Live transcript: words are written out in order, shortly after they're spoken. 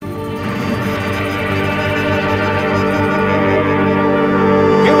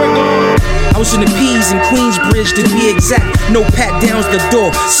was in the P's in Queensbridge to be exact. No pat downs the door,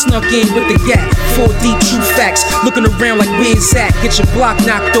 snuck in with the gap. 4 deep, true facts. Looking around like where's that? Get your block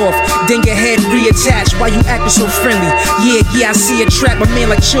knocked off, then your head reattached. Why you acting so friendly? Yeah, I see a trap. My man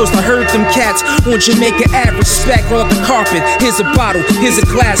like chills. I heard them cats on Jamaica Ave. Respect, roll up the carpet. Here's a bottle, here's a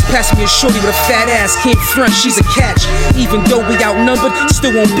glass. Pass me a shorty with a fat ass. Can't front, she's a catch. Even though we outnumbered,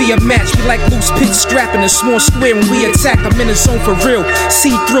 still won't be a match. We like loose pitch scrapping a small square when we attack. I'm in the zone for real.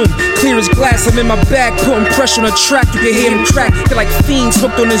 See through, clear as glass. I'm in my bag, putting pressure on the track. You can hear them crack. They're like fiends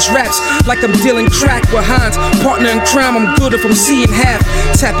hooked on his raps. Like I'm dealing crack with Hinez. Partner in crime, I'm good if I'm seeing half.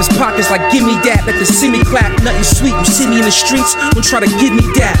 Tap his pockets like give me that. Let the see me clap. Nothing sweet. You see me in the streets, don't try to give me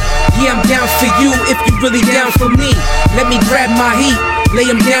that. Yeah, I'm down for you if you really down for me. Let me grab my heat, lay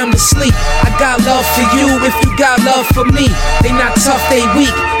him down to sleep. I got love for you if you got love for me. They not tough, they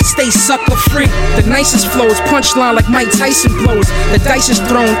weak, stay sucker free. The nicest flows, punchline like Mike Tyson blows. The dice is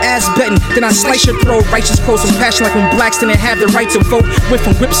thrown, ass betting, then I slice your throat. Righteous quotes and passion like when blacks didn't have the right to vote. Went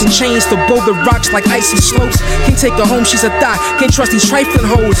from whips and chains to boulder rocks like icy slopes. Can't take her home, she's a thot. Can't trust these trifling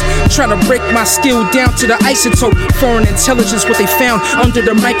hoes. Trying to break my skill down to the isotope. Foreign intelligence, what they found under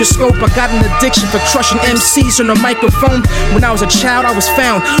the microscope. I got an addiction for crushing MCs on the microphone. When I was a child, I was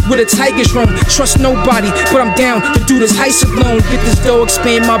found with a tiger's roam. Trust nobody, but I'm down to do this heist alone. Get this dough,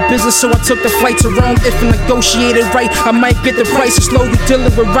 expand my business, so I took the flight to Rome. If I negotiated right, I might get the prices low. We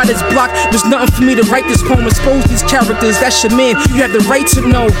dealing with writer's block. There's nothing for me to write this poem. Expose these characters, that's your man. You have the right to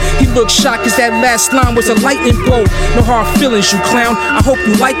know. He looked shocked cause that last line was a lightning bolt. No hard feelings, you clown. I hope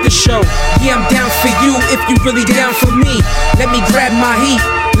you like the show. Yeah, I'm down for you if you really down for me. Let me grab my heat,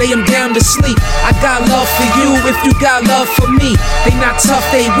 lay him down to sleep. I got love for you if you got love for me. They not tough,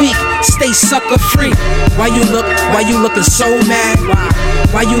 they weak, stay sucker free. Why you looking so mad?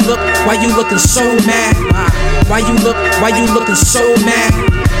 Why you looking so mad? Why you looking so mad?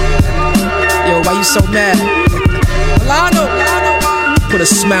 Yo, why you so mad? Milano, put a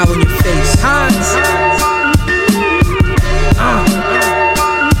smile on your face. Hinez.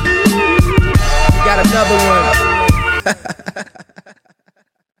 Got another one.